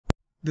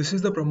This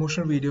is the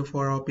promotional video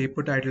for our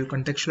paper titled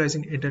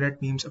Contextualizing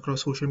Internet Memes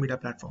Across Social Media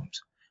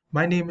Platforms.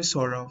 My name is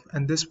Saurav,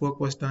 and this work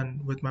was done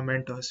with my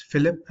mentors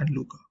Filip and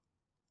Luca.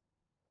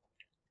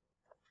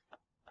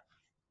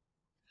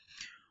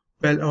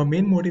 Well, our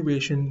main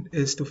motivation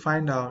is to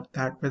find out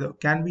that whether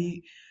can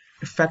we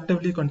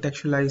effectively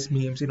contextualize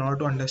memes in order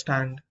to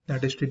understand their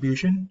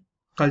distribution,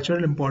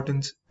 cultural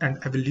importance, and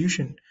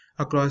evolution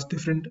across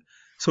different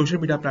social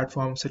media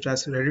platforms such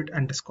as Reddit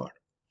and Discord.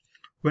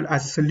 Well,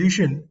 as a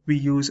solution, we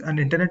use an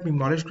Internet Meme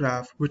Knowledge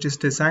Graph, which is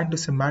designed to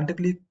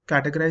semantically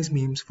categorize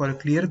memes for a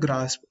clear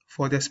grasp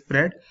for their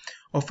spread,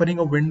 offering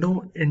a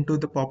window into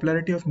the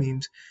popularity of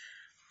memes,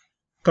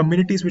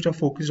 communities which are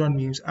focused on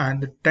memes,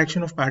 and the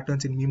detection of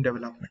patterns in meme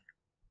development.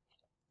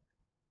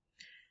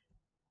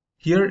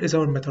 Here is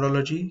our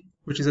methodology,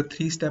 which is a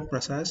three-step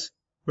process,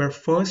 where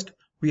first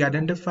we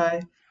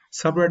identify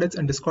subreddits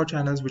and Discord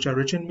channels which are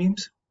rich in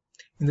memes.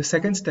 In the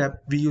second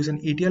step, we use an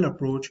ETL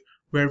approach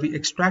where we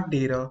extract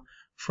data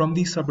from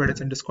these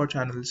subreddits and Discord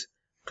channels,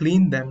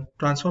 clean them,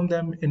 transform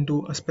them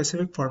into a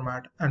specific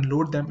format, and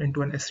load them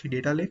into an S3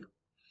 data lake.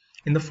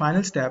 In the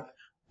final step,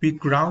 we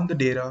ground the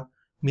data,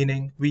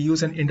 meaning we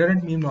use an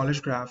Internet Meme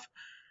Knowledge Graph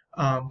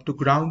to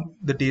ground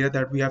the data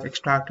that we have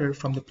extracted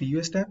from the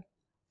previous step,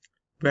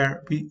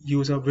 where we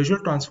use a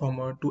visual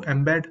transformer to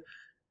embed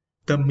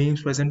the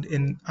memes present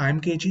in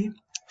IMKG,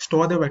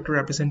 store the vector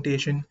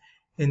representation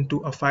into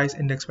a files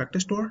index vector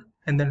store,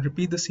 and then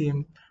repeat the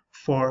same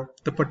for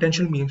the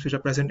potential memes which are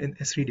present in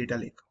S3 data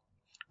lake,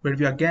 where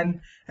we again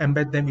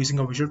embed them using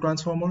a visual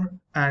transformer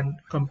and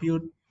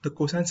compute the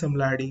cosine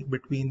similarity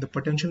between the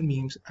potential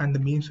memes and the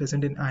memes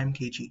present in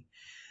IMKG.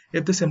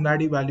 If the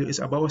similarity value is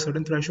above a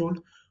certain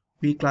threshold,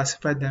 we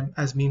classify them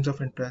as memes of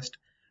interest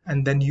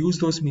and then use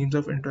those memes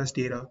of interest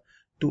data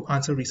to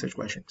answer research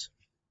questions.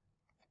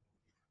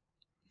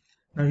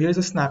 Now here's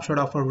a snapshot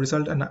of our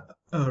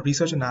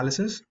research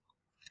analysis,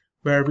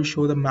 where we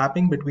show the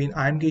mapping between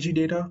IMKG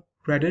data,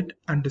 Reddit,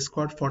 and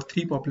Discord for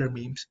three popular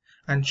memes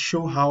and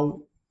show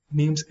how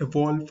memes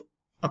evolve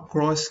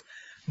across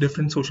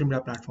different social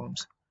media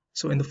platforms.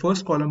 So in the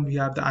first column, we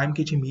have the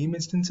IMKG meme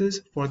instances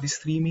for these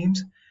three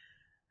memes,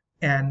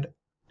 and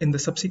in the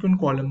subsequent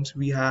columns,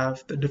 we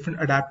have the different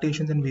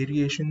adaptations and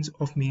variations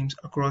of memes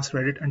across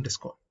Reddit and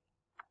Discord.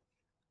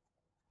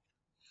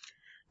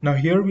 Now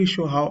here we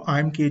show how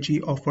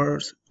IMKG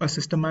offers a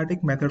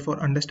systematic method for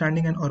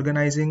understanding and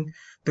organizing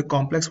the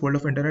complex world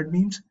of internet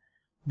memes.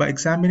 By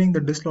examining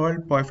the disloyal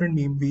boyfriend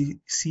meme, we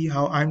see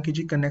how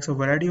IMKG connects a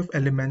variety of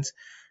elements,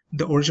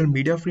 the original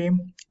media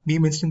frame,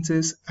 meme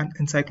instances, and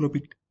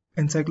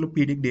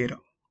encyclopedic data.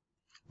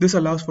 This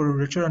allows for a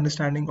richer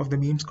understanding of the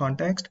meme's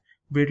context,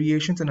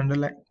 variations, and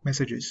underlying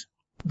messages.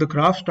 The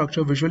graph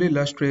structure visually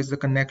illustrates the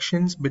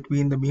connections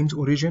between the meme's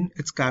origin,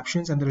 its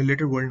captions, and the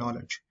related world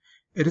knowledge.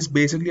 It is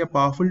basically a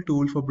powerful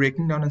tool for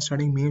breaking down and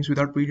studying memes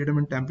without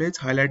predetermined templates,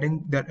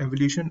 highlighting their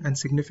evolution and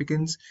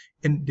significance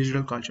in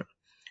digital culture.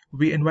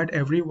 We invite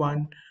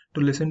everyone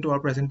to listen to our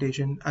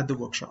presentation at the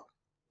workshop.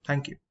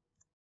 Thank you.